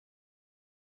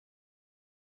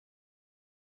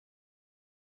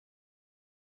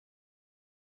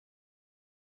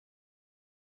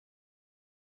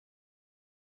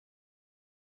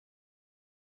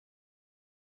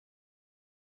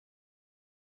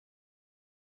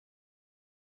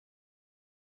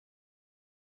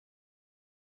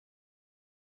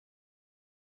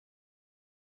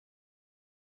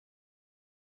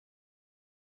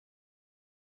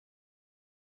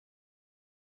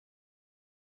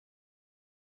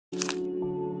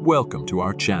Welcome to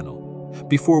our channel.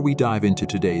 Before we dive into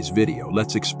today's video,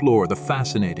 let's explore the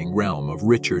fascinating realm of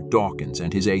Richard Dawkins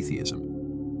and his atheism.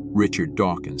 Richard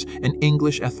Dawkins, an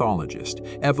English ethologist,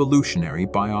 evolutionary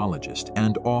biologist,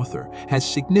 and author, has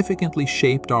significantly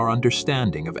shaped our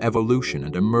understanding of evolution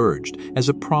and emerged as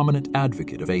a prominent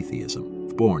advocate of atheism.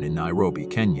 Born in Nairobi,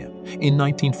 Kenya, in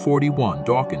 1941,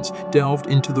 Dawkins delved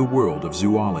into the world of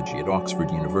zoology at Oxford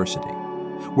University,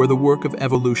 where the work of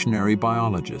evolutionary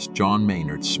biologist John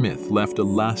Maynard Smith left a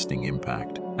lasting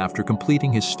impact. After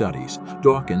completing his studies,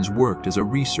 Dawkins worked as a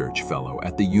research fellow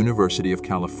at the University of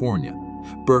California,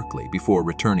 Berkeley, before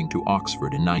returning to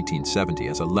Oxford in 1970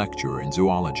 as a lecturer in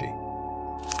zoology.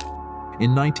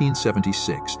 In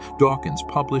 1976, Dawkins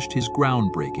published his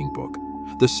groundbreaking book,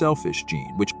 The Selfish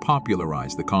Gene, which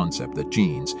popularized the concept that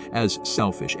genes, as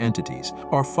selfish entities,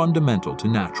 are fundamental to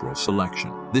natural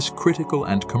selection. This critical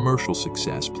and commercial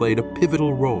success played a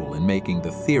pivotal role in making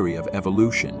the theory of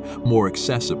evolution more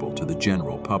accessible to the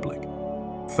general public.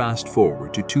 Fast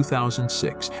forward to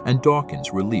 2006, and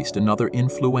Dawkins released another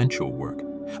influential work,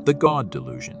 The God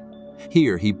Delusion.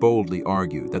 Here he boldly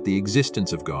argued that the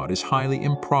existence of God is highly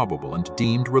improbable and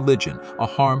deemed religion a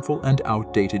harmful and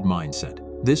outdated mindset.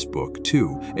 This book,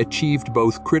 too, achieved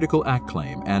both critical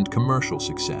acclaim and commercial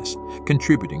success,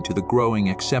 contributing to the growing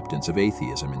acceptance of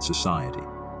atheism in society.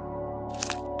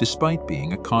 Despite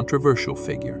being a controversial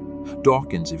figure,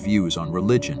 Dawkins' views on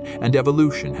religion and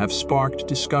evolution have sparked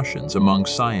discussions among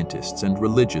scientists and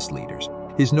religious leaders.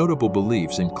 His notable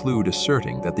beliefs include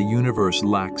asserting that the universe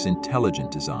lacks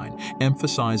intelligent design,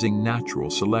 emphasizing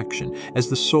natural selection as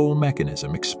the sole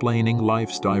mechanism explaining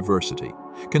life's diversity,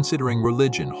 considering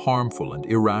religion harmful and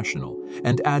irrational,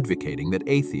 and advocating that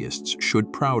atheists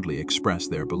should proudly express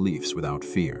their beliefs without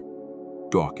fear.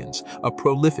 Dawkins, a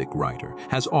prolific writer,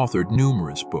 has authored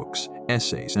numerous books,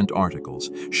 essays, and articles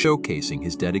showcasing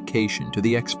his dedication to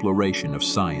the exploration of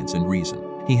science and reason.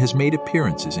 He has made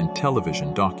appearances in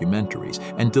television documentaries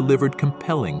and delivered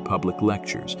compelling public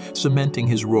lectures, cementing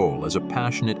his role as a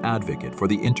passionate advocate for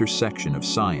the intersection of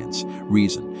science,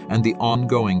 reason, and the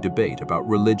ongoing debate about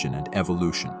religion and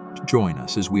evolution. Join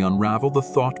us as we unravel the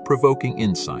thought-provoking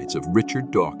insights of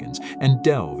Richard Dawkins and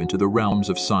delve into the realms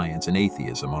of science and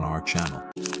atheism on our channel.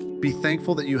 Be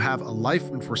thankful that you have a life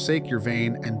and forsake your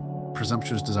vain and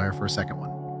presumptuous desire for a second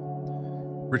one.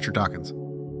 Richard Dawkins.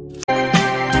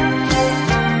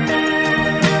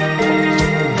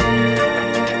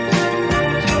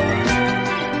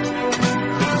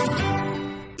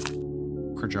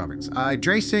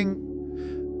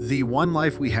 Addressing the one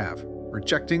life we have,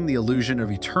 rejecting the illusion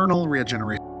of eternal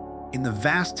regeneration. In the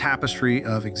vast tapestry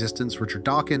of existence, Richard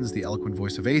Dawkins, the eloquent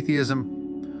voice of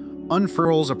atheism,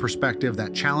 unfurls a perspective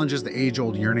that challenges the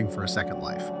age-old yearning for a second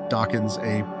life. Dawkins,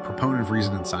 a proponent of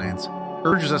reason and science,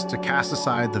 urges us to cast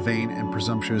aside the vain and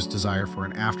presumptuous desire for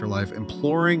an afterlife,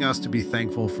 imploring us to be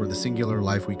thankful for the singular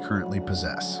life we currently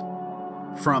possess.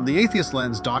 From the atheist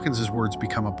lens, Dawkins' words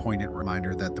become a poignant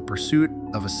reminder that the pursuit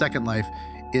of a second life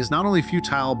is not only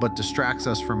futile, but distracts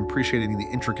us from appreciating the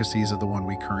intricacies of the one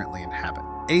we currently inhabit.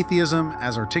 Atheism,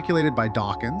 as articulated by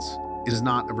Dawkins, is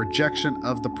not a rejection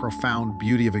of the profound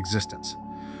beauty of existence,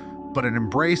 but an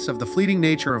embrace of the fleeting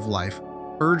nature of life,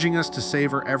 urging us to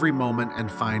savor every moment and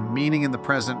find meaning in the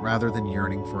present rather than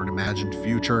yearning for an imagined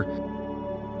future.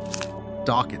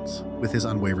 Dawkins, with his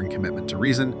unwavering commitment to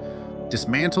reason,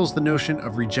 dismantles the notion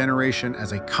of regeneration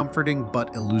as a comforting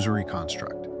but illusory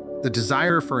construct. The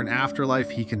desire for an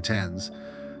afterlife, he contends,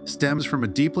 stems from a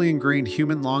deeply ingrained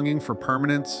human longing for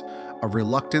permanence, a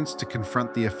reluctance to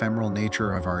confront the ephemeral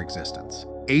nature of our existence.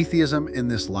 Atheism in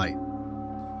this light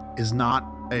is not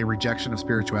a rejection of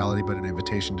spirituality, but an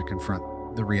invitation to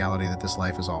confront the reality that this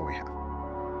life is all we have.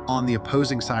 On the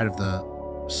opposing side of the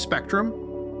spectrum,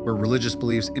 where religious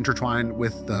beliefs intertwine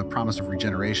with the promise of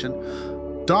regeneration,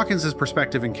 Dawkins'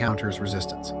 perspective encounters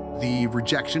resistance. The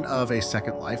rejection of a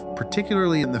second life,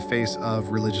 particularly in the face of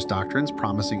religious doctrines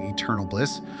promising eternal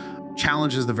bliss,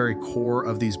 challenges the very core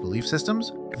of these belief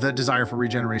systems. The desire for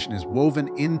regeneration is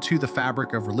woven into the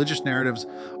fabric of religious narratives,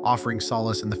 offering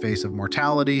solace in the face of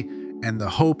mortality and the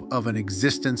hope of an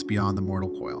existence beyond the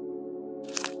mortal coil.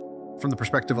 From the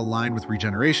perspective aligned with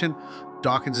regeneration,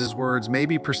 Dawkins' words may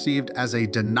be perceived as a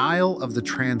denial of the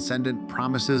transcendent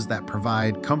promises that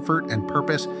provide comfort and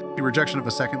purpose. The rejection of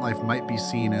a second life might be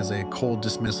seen as a cold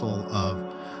dismissal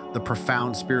of the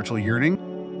profound spiritual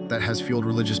yearning that has fueled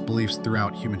religious beliefs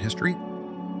throughout human history.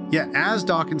 Yet, as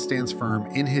Dawkins stands firm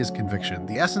in his conviction,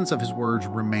 the essence of his words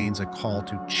remains a call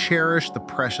to cherish the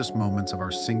precious moments of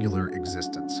our singular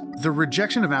existence. The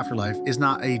rejection of afterlife is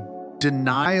not a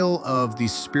denial of the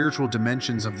spiritual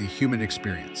dimensions of the human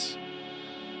experience.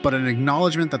 but an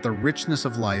acknowledgement that the richness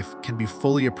of life can be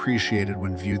fully appreciated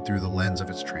when viewed through the lens of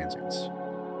its transience.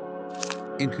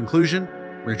 In conclusion,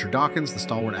 Richard Dawkins, the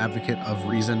stalwart advocate of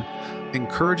reason,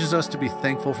 encourages us to be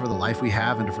thankful for the life we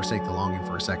have and to forsake the longing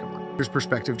for a second one. His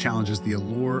perspective challenges the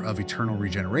allure of eternal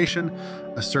regeneration,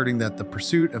 asserting that the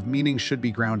pursuit of meaning should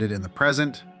be grounded in the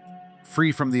present,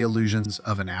 free from the illusions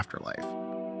of an afterlife.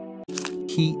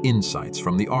 Key insights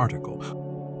from the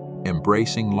article: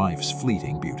 Embracing Life's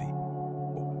Fleeting Beauty.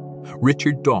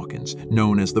 Richard Dawkins,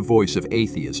 known as the voice of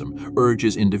atheism,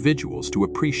 urges individuals to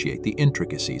appreciate the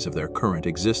intricacies of their current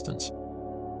existence.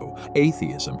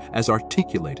 Atheism, as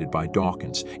articulated by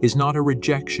Dawkins, is not a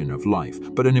rejection of life,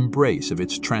 but an embrace of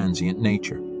its transient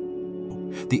nature.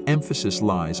 The emphasis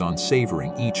lies on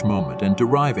savoring each moment and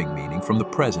deriving meaning from the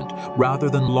present rather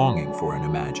than longing for an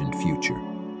imagined future.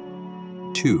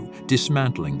 2.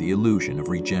 Dismantling the illusion of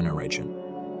regeneration.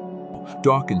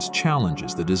 Dawkins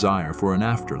challenges the desire for an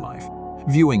afterlife,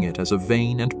 viewing it as a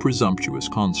vain and presumptuous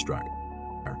construct.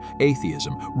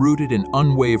 Atheism, rooted in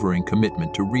unwavering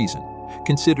commitment to reason,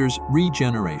 considers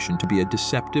regeneration to be a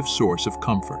deceptive source of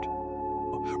comfort.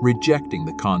 Rejecting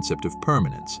the concept of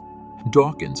permanence,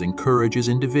 Dawkins encourages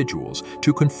individuals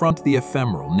to confront the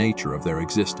ephemeral nature of their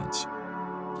existence.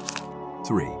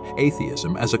 3.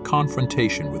 Atheism as a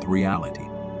confrontation with reality.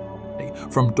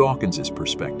 From Dawkins's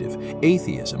perspective,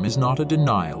 atheism is not a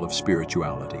denial of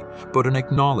spirituality, but an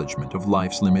acknowledgement of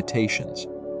life's limitations.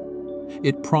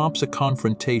 It prompts a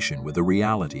confrontation with the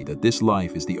reality that this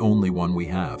life is the only one we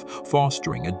have,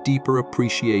 fostering a deeper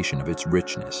appreciation of its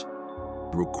richness.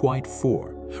 Quite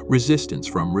 4. Resistance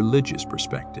from religious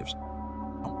perspectives.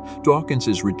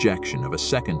 Dawkins's rejection of a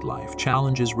second life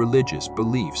challenges religious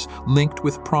beliefs linked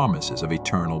with promises of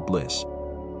eternal bliss.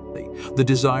 The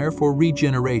desire for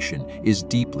regeneration is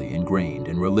deeply ingrained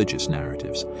in religious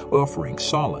narratives, offering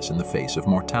solace in the face of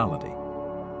mortality.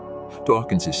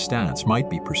 Dawkins's stance might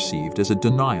be perceived as a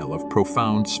denial of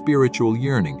profound spiritual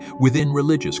yearning within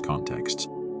religious contexts.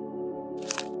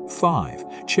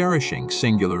 5. Cherishing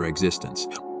singular existence.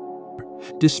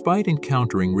 Despite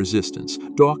encountering resistance,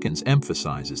 Dawkins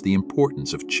emphasizes the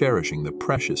importance of cherishing the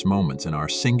precious moments in our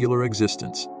singular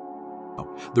existence.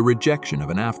 The rejection of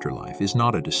an afterlife is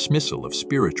not a dismissal of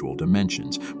spiritual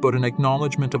dimensions, but an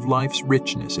acknowledgement of life's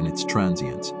richness in its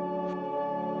transience.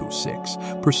 6.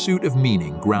 Pursuit of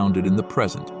meaning grounded in the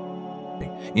present.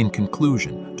 In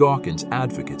conclusion, Dawkins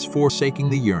advocates forsaking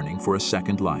the yearning for a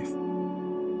second life.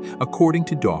 According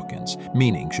to Dawkins,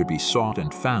 meaning should be sought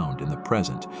and found in the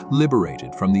present,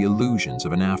 liberated from the illusions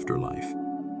of an afterlife.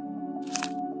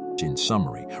 In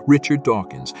summary, Richard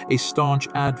Dawkins, a staunch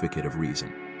advocate of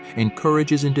reason,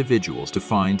 encourages individuals to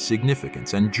find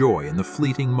significance and joy in the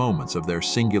fleeting moments of their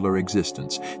singular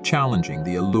existence, challenging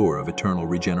the allure of eternal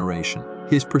regeneration.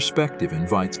 His perspective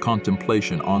invites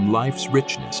contemplation on life's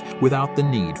richness without the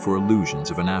need for illusions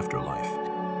of an afterlife.